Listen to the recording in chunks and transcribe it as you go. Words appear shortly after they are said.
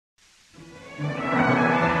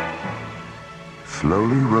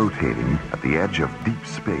Slowly rotating at the edge of deep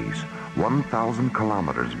space, 1,000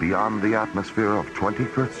 kilometers beyond the atmosphere of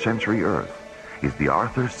 21st century Earth, is the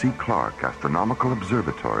Arthur C. Clarke Astronomical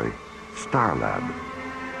Observatory, Starlab.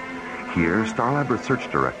 Here, Starlab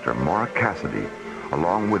Research Director Maura Cassidy,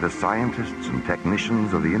 along with the scientists and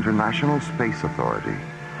technicians of the International Space Authority,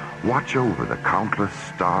 watch over the countless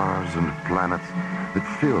stars and planets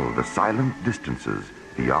that fill the silent distances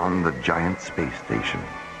beyond the giant space station.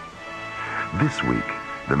 This week,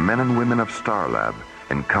 the men and women of Starlab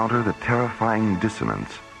encounter the terrifying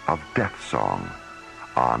dissonance of Deathsong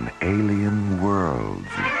on alien worlds.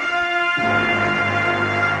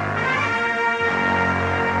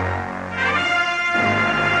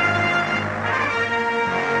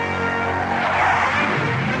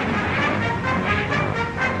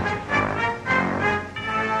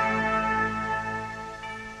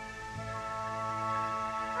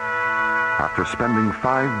 After spending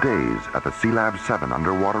 5 days at the Sealab 7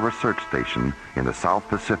 underwater research station in the South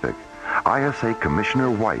Pacific, ISA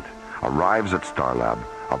Commissioner White arrives at Starlab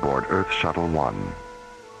aboard Earth Shuttle 1.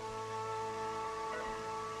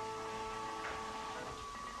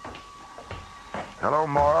 Hello,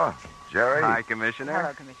 Maura. Jerry. Hi, Commissioner.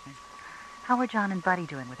 Hello, Commissioner. How are John and Buddy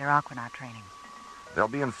doing with their aquanaut training? They'll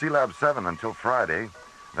be in Sealab 7 until Friday.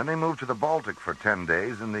 Then they move to the Baltic for 10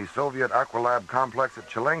 days in the Soviet Aqualab complex at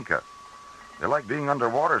Chilenka. They like being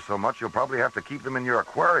underwater so much, you'll probably have to keep them in your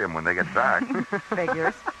aquarium when they get back.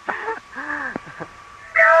 Figures.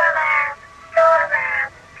 Starlab,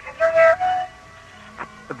 can you hear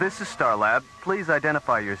me? This is Starlab. Please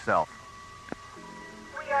identify yourself.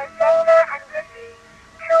 We are Zeta and Lizzie,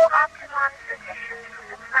 two Optimon physicians from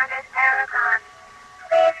the planet Aragon.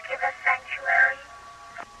 Please give us sanctuary.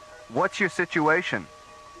 What's your situation?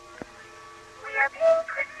 We are being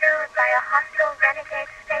pursued by a hostile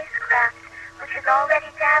renegade spacecraft, which has already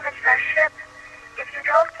damaged our ship. If you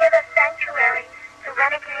don't give us sanctuary, the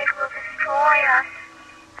renegade will destroy us.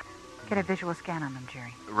 Get a visual scan on them,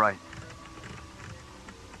 Jerry. Right.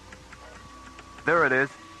 There it is.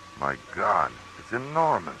 My God, it's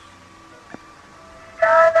enormous.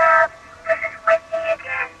 Starlab, this is Whitney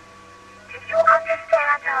again. Did you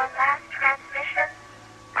understand our last transmission?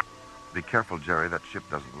 Be careful, Jerry. That ship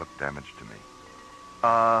doesn't look damaged to me.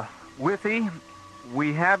 Withy,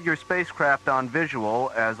 we have your spacecraft on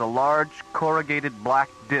visual as a large corrugated black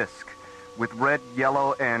disc with red,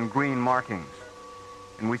 yellow, and green markings.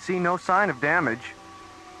 And we see no sign of damage.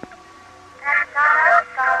 That's not us,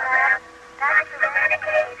 Starlab. That's the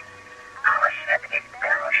renegade. Our ship is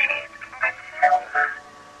bell-shaped and silver.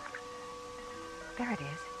 There it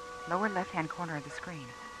is. Lower left-hand corner of the screen.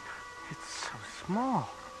 It's so small.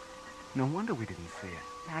 No wonder we didn't see it.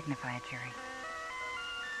 Magnify it, Jerry.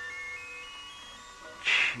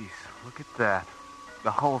 Jeez, look at that.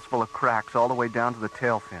 The hull's full of cracks all the way down to the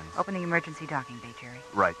tail fins. Open the emergency docking bay, Jerry.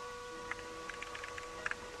 Right.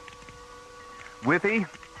 Withy,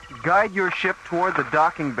 guide your ship toward the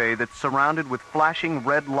docking bay that's surrounded with flashing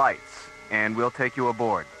red lights, and we'll take you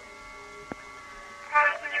aboard.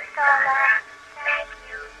 Thank you, Starlab. Thank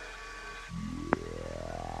you.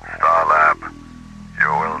 Starlab, you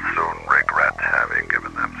will soon regret having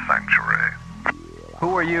given them sanctuary.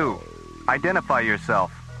 Who are you? Identify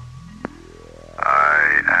yourself.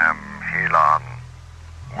 I am Helon,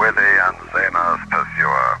 Withy and Zena's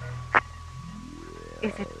pursuer.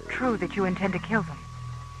 Is it true that you intend to kill them?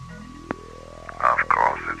 Of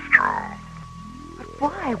course it's true. But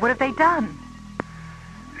why? What have they done?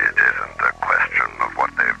 It isn't a question of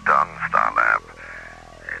what they've done, Starlab.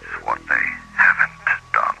 It's what they haven't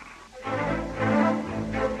done.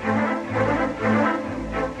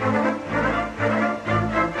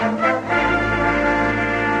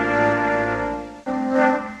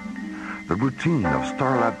 The routine of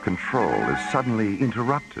Starlab control is suddenly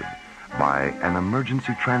interrupted by an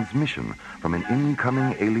emergency transmission from an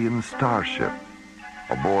incoming alien starship.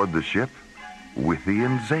 Aboard the ship, Withy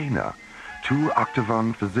and Zena, two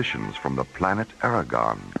Octagon physicians from the planet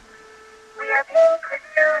Aragon. We are being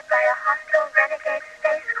pursued by a hostile renegade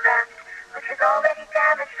spacecraft, which has already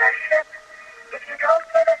damaged our ship. If you don't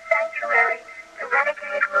give us sanctuary, the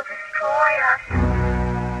renegade will destroy us.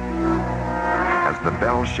 As the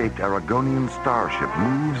bell-shaped Aragonian starship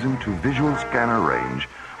moves into visual scanner range,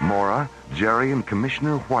 Maura, Jerry, and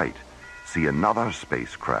Commissioner White see another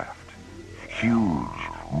spacecraft. Huge,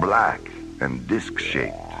 black, and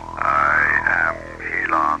disc-shaped. I am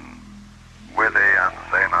Helon, Withy and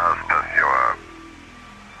Zena's pursuer.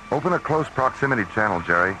 Open a close proximity channel,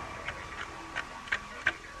 Jerry.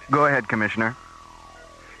 Go ahead, Commissioner.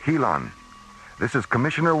 Helon, this is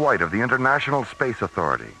Commissioner White of the International Space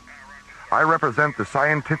Authority. I represent the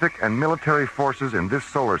scientific and military forces in this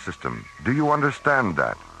solar system. Do you understand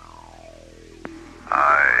that?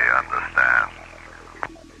 I understand.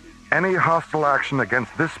 Any hostile action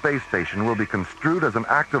against this space station will be construed as an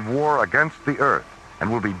act of war against the Earth and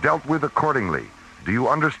will be dealt with accordingly. Do you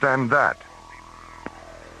understand that?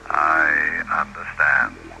 I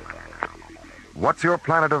understand. What's your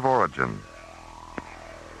planet of origin?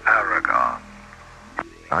 Aragon.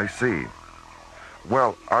 I see.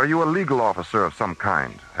 Well, are you a legal officer of some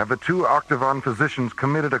kind? Have the two Octagon physicians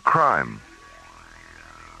committed a crime?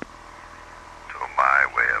 To my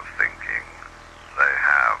way of thinking, they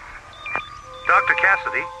have. Dr.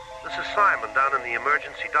 Cassidy, this is Simon down in the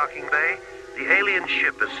emergency docking bay. The alien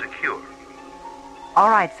ship is secure.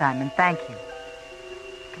 All right, Simon, thank you.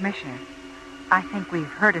 Commissioner, I think we've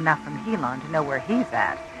heard enough from Helon to know where he's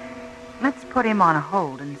at. Let's put him on a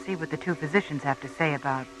hold and see what the two physicians have to say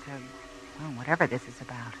about, whatever this is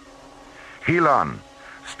about. Helon,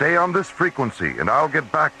 stay on this frequency and I'll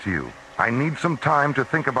get back to you. I need some time to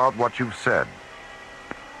think about what you've said.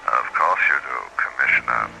 Of course you do,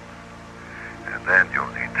 Commissioner. And then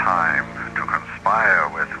you'll need time to conspire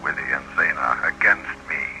with Willie and Zena against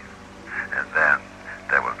me. And then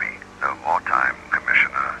there will be no more time,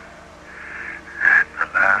 Commissioner. The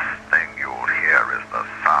last thing you'll hear is the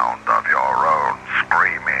sound of your own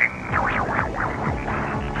screaming.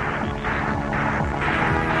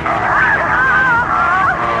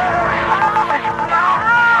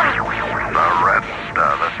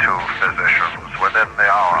 Surrender the two physicians within the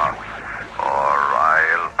hour, or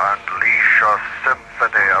I'll unleash a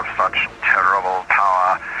symphony of such terrible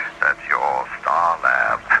power that your star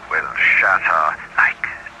lab will shatter like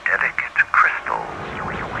delicate crystals.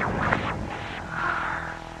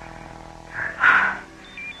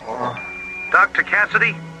 Dr.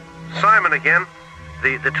 Cassidy, Simon again.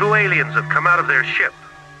 The two aliens have come out of their ship.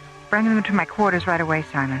 Bring them to my quarters right away,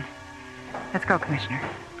 Simon. Let's go, Commissioner.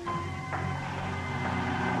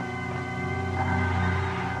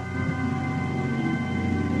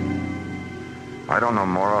 I don't know,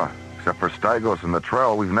 Mora. Except for Stygos and the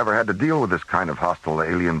Trell, we've never had to deal with this kind of hostile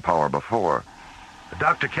alien power before.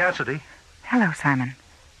 Dr. Cassidy? Hello, Simon.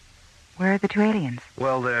 Where are the two aliens?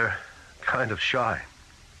 Well, they're kind of shy.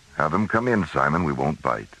 Have them come in, Simon. We won't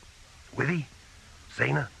bite. Willie?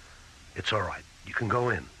 Zena? It's all right. You can go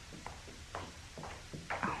in.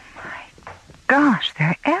 Gosh,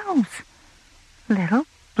 they're elves. Little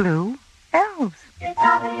blue elves. It's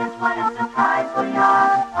obvious what a surprise we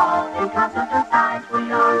are. All in concept and size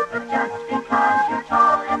we are. But just because you're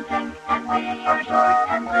tall and thin and we are short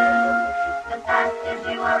and blue, the fact is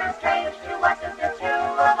you are as strange to us as the two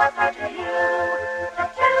of us are to you. The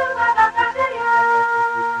two of us are to you.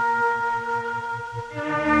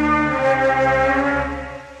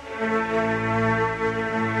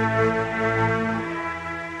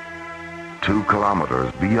 2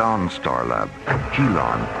 kilometers beyond Starlab,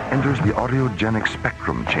 Helon enters the audiogenic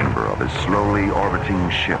spectrum chamber of his slowly orbiting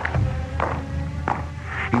ship.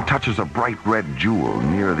 He touches a bright red jewel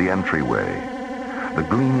near the entryway. The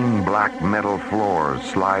gleaming black metal floor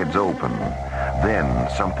slides open. Then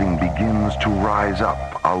something begins to rise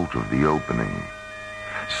up out of the opening.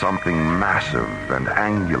 Something massive and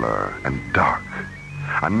angular and dark.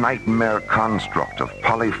 A nightmare construct of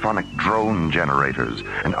polyphonic drone generators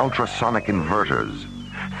and ultrasonic inverters,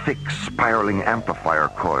 thick spiraling amplifier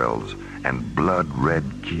coils, and blood-red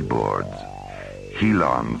keyboards.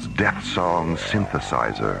 Helon's Deathsong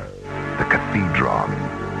synthesizer, the Cathedron.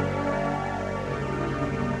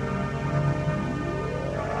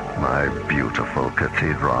 My beautiful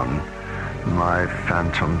Cathedron, my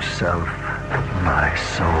phantom self, my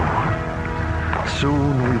soul.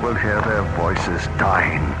 Soon we will hear their voices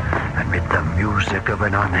dying amid the music of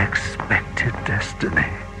an unexpected destiny.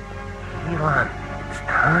 Elon, it's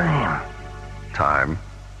time. Time?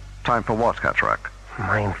 Time for what, Cataract?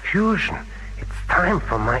 My infusion. It's time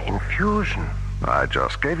for my infusion. I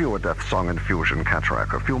just gave you a Deathsong infusion,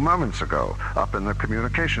 Cataract, a few moments ago, up in the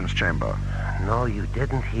communications chamber. No, you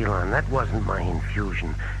didn't, Elon. That wasn't my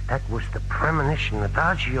infusion. That was the premonition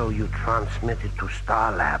adagio you transmitted to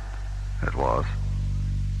Starlab. It was?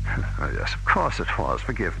 Yes, of course it was.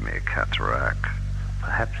 Forgive me, Cataract.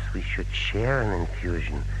 Perhaps we should share an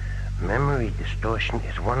infusion. Memory distortion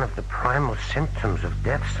is one of the primal symptoms of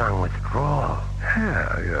Deathsong withdrawal.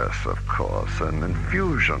 Yeah, yes, of course. An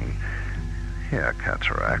infusion. Here,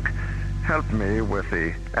 Cataract. Help me with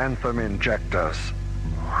the anthem injectors.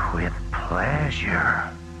 With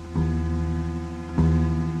pleasure.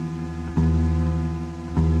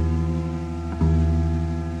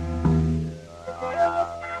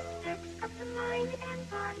 aspects of the mind and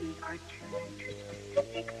body are tuned to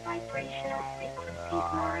specific vibrational frequencies,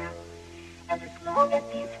 Mara. And as long as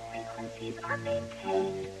these frequencies are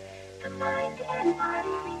maintained, the mind and body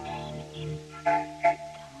remain in perfect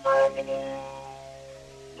harmony.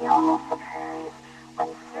 Illness occurs when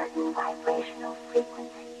certain vibrational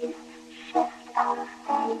frequencies shift out of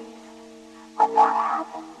phase. When that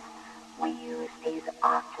happens, we use these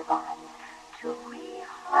octavons to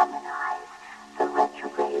reharmonize the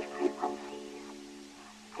retrograde frequencies.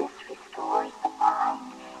 This restores the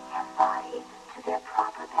mind and body to their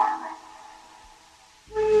proper balance.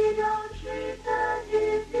 We don't treat the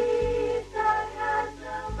disease that has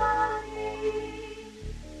no body.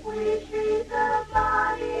 We treat the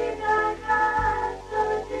body that has the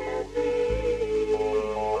disease.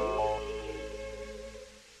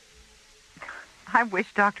 I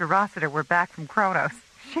wish Dr. Rossiter were back from Kronos.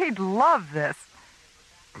 She'd love this.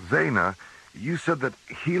 Zaina, you said that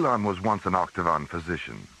Helon was once an Octagon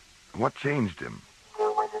physician. What changed him? There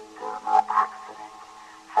was a thermal accident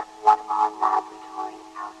at one of our laboratory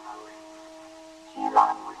outposts.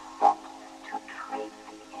 Helon was sent to treat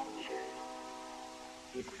the injured.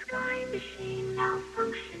 His sky machine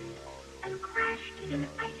malfunctioned and crashed in an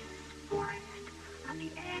ice forest on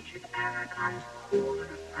the edge of Aragon's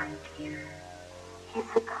polar frontier. He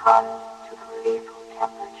succumbed to the lethal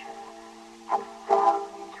temperature and fell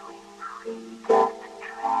into a pre-death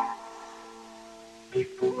trance.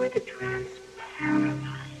 Before the trance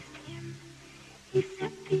paralyzed him, he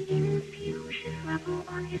set the infusion level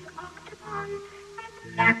on his octagon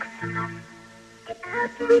at maximum. But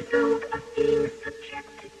as a result of being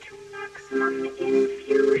subjected to maximum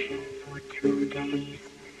infusion for 2 days,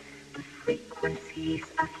 the frequencies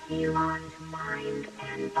of Helon's mind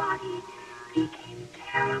and body became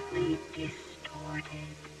terribly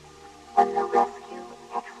distorted. When the rescue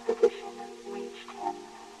expedition reached him,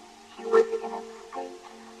 he was in a state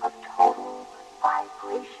of total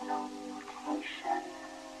vibrational mutation.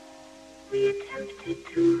 We attempted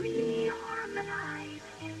to reharmonize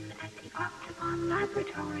him at the Octagon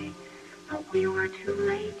Laboratory, but we were too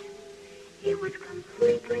late. He was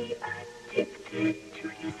completely addicted to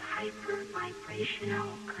his hyper-vibrational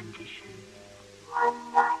condition.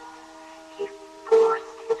 One night, he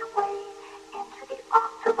forced his way into the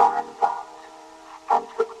Octagon vault and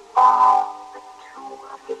took all but 2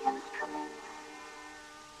 of the instruments.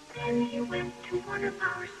 Then he went to one of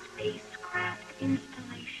our spacecraft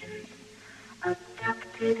installations,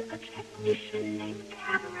 abducted a technician named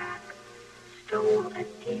Cataract, stole a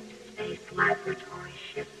deep space laboratory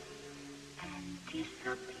ship, and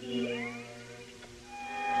disappeared.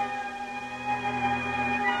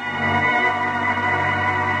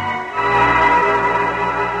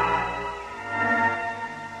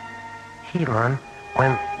 Helon,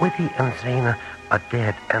 when Withy and Zaina are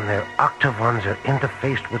dead and their octavons are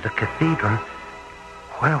interfaced with the cathedron,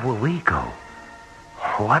 where will we go?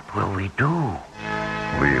 What will we do?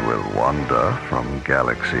 We will wander from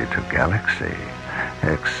galaxy to galaxy,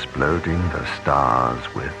 exploding the stars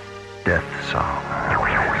with Deathsong.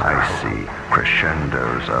 I see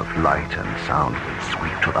crescendos of light and sound will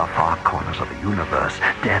sweep to the far corners of the universe.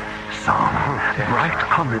 Deathsong. Bright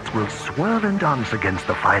comets will swirl and dance against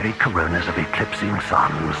the fiery coronas of eclipsing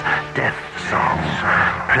suns. Deathsong.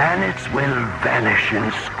 Planets will vanish in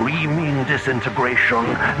screaming disintegration.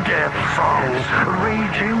 Deathsong.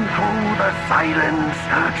 Raging through the silence,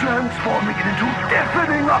 transforming it into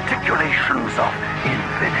deafening articulations of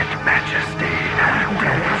infinite majesty.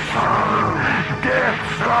 Deathsong.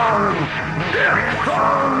 Deathsong.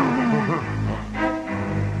 Deathsong.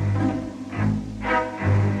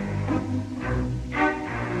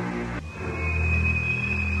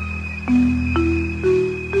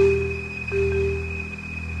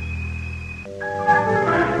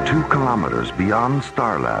 2 kilometers beyond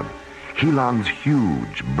Starlab, Helon's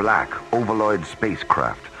huge, black, ovaloid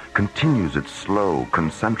spacecraft continues its slow,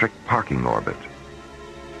 concentric parking orbit.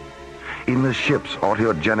 In the ship's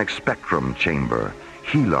autogenic spectrum chamber,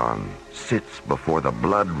 Helon sits before the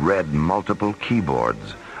blood-red multiple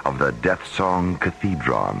keyboards of the Deathsong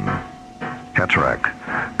Cathedron. Cataract,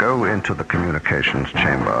 go into the communications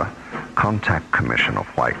chamber, contact Commissioner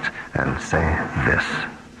White, and say this.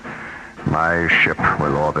 My ship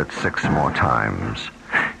will orbit 6 more times.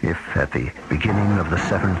 If at the beginning of the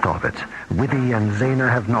 7th orbit, Withy and Zaina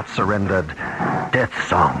have not surrendered,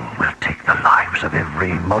 Deathsong will take the lives of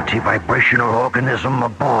every multi-vibrational organism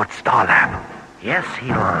aboard Starlab. Yes,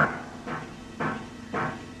 Helon.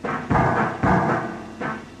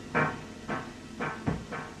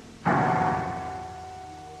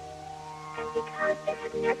 And because there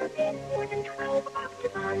have never been more than 12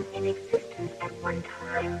 octagons in existence at one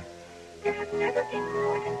time, there have never been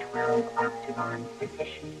more than 12 octagon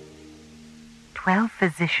physicians. 12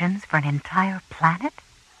 physicians for an entire planet?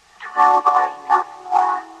 12 are enough,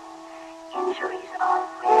 Laura. Injuries are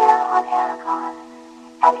rare on Aragon,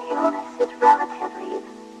 and illness is relatively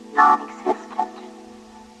non-existent.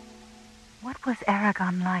 What was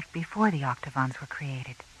Aragon like before the Octavons were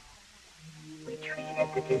created? We treated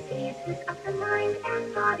the diseases of the mind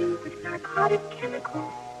and body with narcotic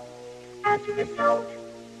chemicals. As a result,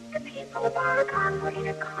 the people of Aragon were in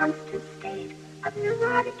a constant state of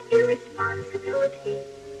neurotic irresponsibility.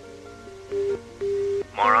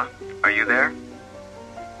 Mora, are you there?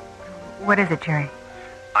 What is it, Jerry?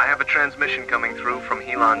 I have a transmission coming through from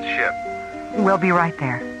Helon's ship. We'll be right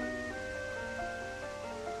there.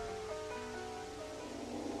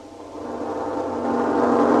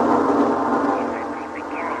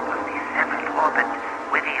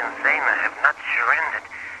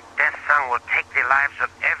 Deathsong will take the lives of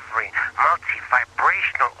every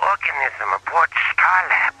multi-vibrational organism aboard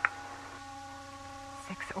Starlab.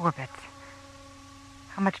 6 orbits.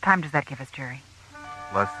 How much time does that give us, Jerry?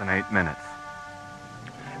 Less than 8 minutes.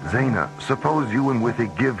 Zaina, suppose you and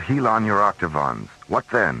Withy give Helon your Octavons. What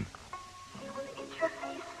then? He will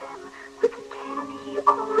interface them with the 10 he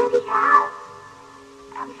already has.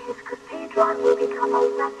 And his cathedron will become a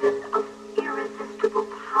weapon of irresistible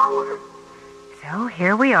power. So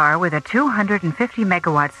here we are with a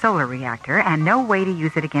 250-megawatt solar reactor and no way to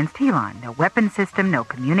use it against Helon. No weapon system, no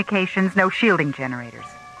communications, no shielding generators.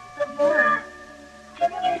 Laura,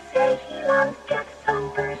 didn't you say Helon's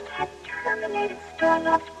Deathsong burst had terminated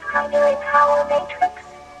Starlab's primary power matrix?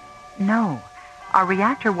 No, our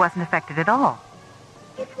reactor wasn't affected at all.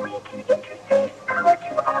 If we can interface our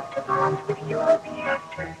 2 Octavons with your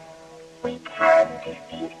reactor, we can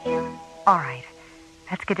defeat him. All right,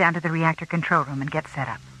 let's get down to the reactor control room and get set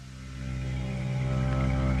up.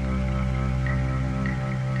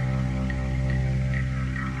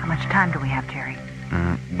 How much time do we have, Jerry?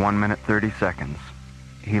 1 minute, 30 seconds.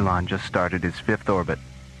 Helon just started his 5th orbit.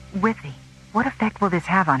 Withy, what effect will this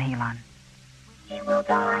have on Helon? He will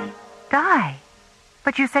die. Die?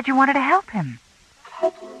 But you said you wanted to help him.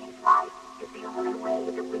 Taking his life is the only way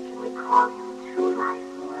that we can recall him to life,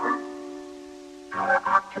 Laura. Our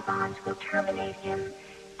Octavons will terminate him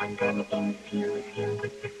and then infuse him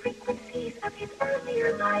with the frequencies of his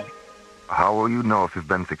earlier life. How will you know if you've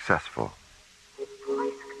been successful? His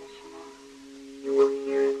voice, Commissioner. You will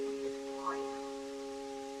hear it in his voice.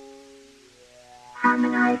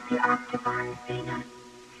 Harmonize the Octavons, Zaina,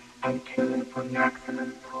 and tune for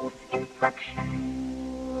maximum pulse inflection.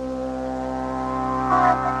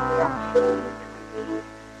 Harmony achieved.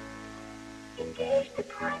 Engage the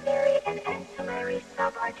primary and ancillary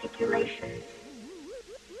subarticulations.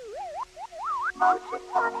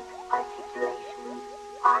 Multiphonic articulations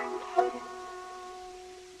are in cadence.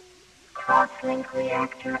 Cross-link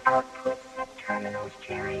reactor output subterminals,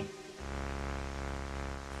 Jerry.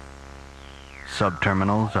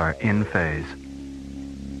 Subterminals are in phase.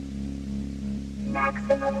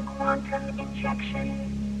 Maximum quantum injection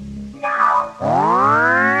now.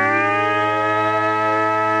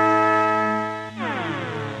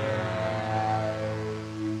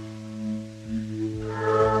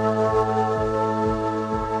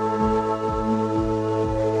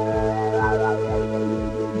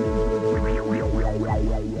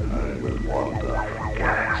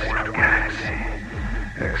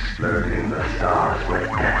 Exploding the stars with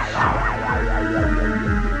Deathsong.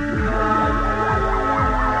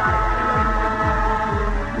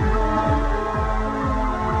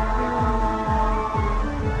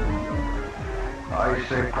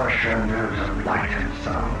 Icy crescendos of light and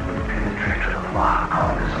sound will penetrate to the far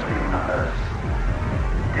corners of the universe.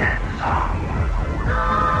 Deathsong.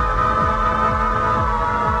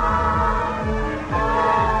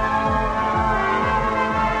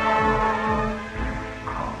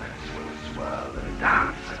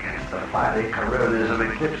 By the coronas of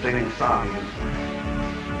eclipsing suns.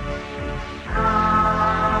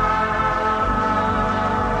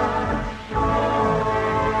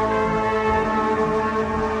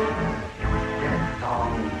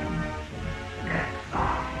 Deathsong.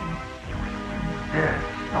 Deathsong.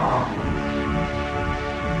 Deathsong.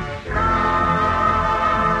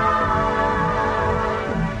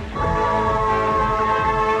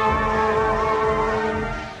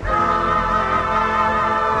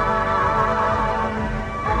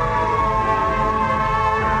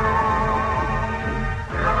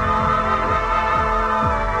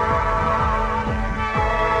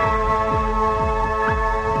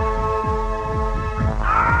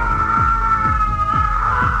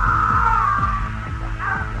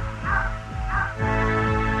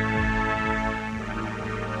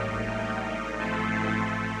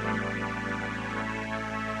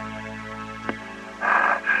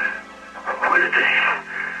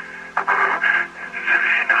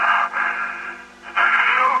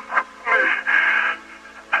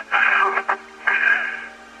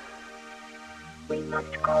 We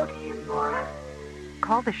must go to him, Laura.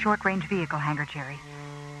 Call the short-range vehicle hangar, Jerry.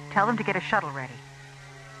 Tell them to get a shuttle ready.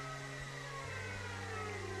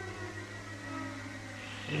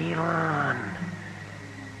 Elon.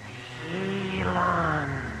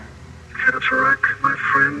 Cataract, my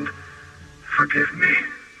friend, forgive me.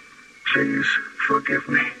 Please forgive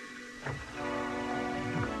me.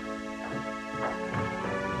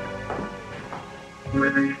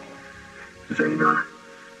 Willie, Zena,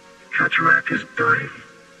 Cataract is dying.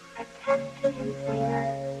 Attend to him, Zena.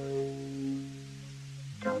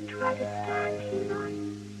 Don't try to stand, Elon.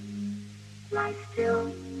 Lie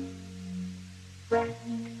still. Rest.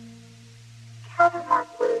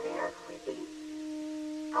 Cataract will live with you.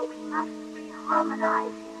 But we must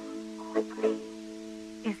reharmonize him quickly.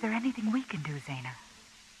 Is there anything we can do, Zena?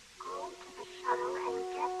 Go to the shuttle and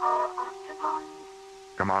get our octagons.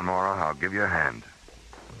 Come on, Mora. I'll give you a hand.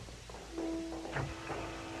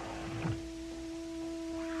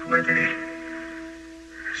 Wendy,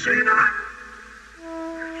 Zena,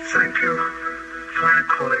 thank you for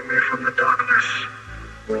calling me from the darkness.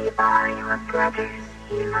 We are your brothers,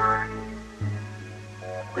 Elon.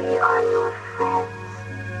 We are your friends.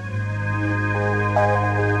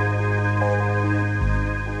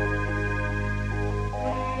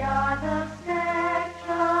 We are the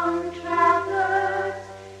spectrum travelers,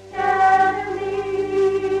 enemies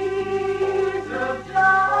of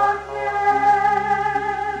darkness,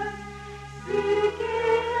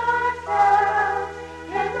 seeking ourselves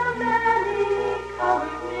in the many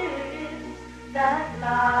colored mists that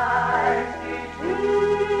lies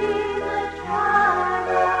between the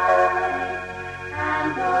twilight and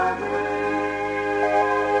the wind.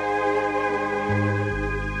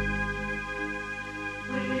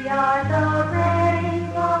 We are the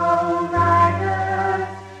rainbow riders,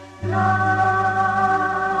 lost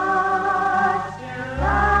to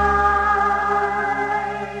light,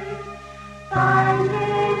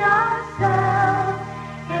 finding ourselves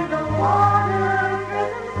in the water-driven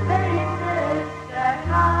spaces that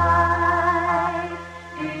hide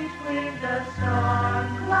between the storm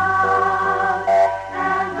clouds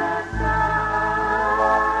and the sun.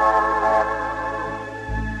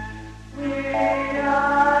 We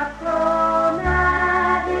are chromatic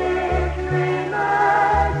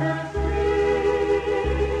dreamers asleep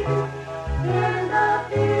in the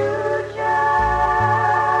future,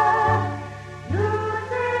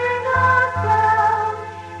 losing ourselves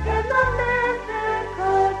in the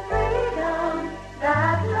mythical freedom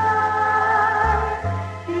that lies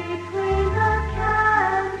between the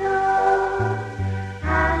candles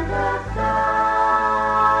and the sun.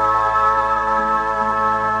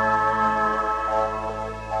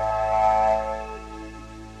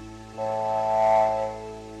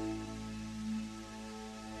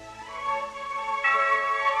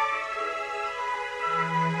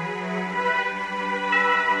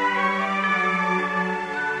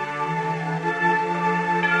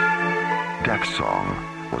 Deathsong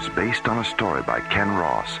was based on a story by Ken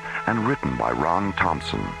Ross and written by Ron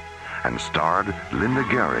Thompson and starred Linda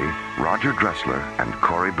Gary, Roger Dressler, and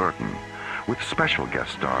Corey Burton, with special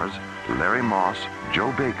guest stars Larry Moss,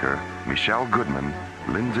 Joe Baker, Michelle Goodman,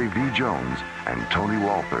 Lindsay V. Jones, and Tony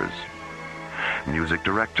Walters. Music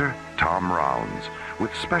director Tom Rounds,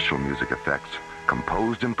 with special music effects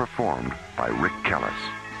composed and performed by Rick Kellis.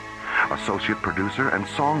 Associate producer and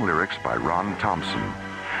song lyrics by Ron Thompson.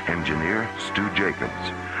 Engineer Stu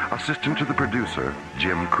Jacobs. Assistant to the producer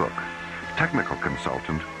Jim Cook. Technical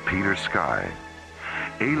consultant Peter Sky.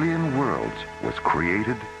 Alien Worlds was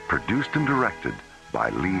created, produced, and directed by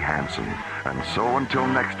Lee Hansen. And so until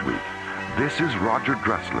next week, this is Roger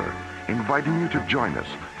Dressler inviting you to join us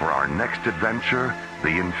for our next adventure,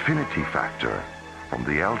 The Infinity Factor, from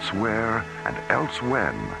the elsewhere and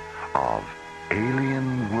elsewhen of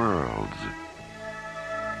Alien Worlds.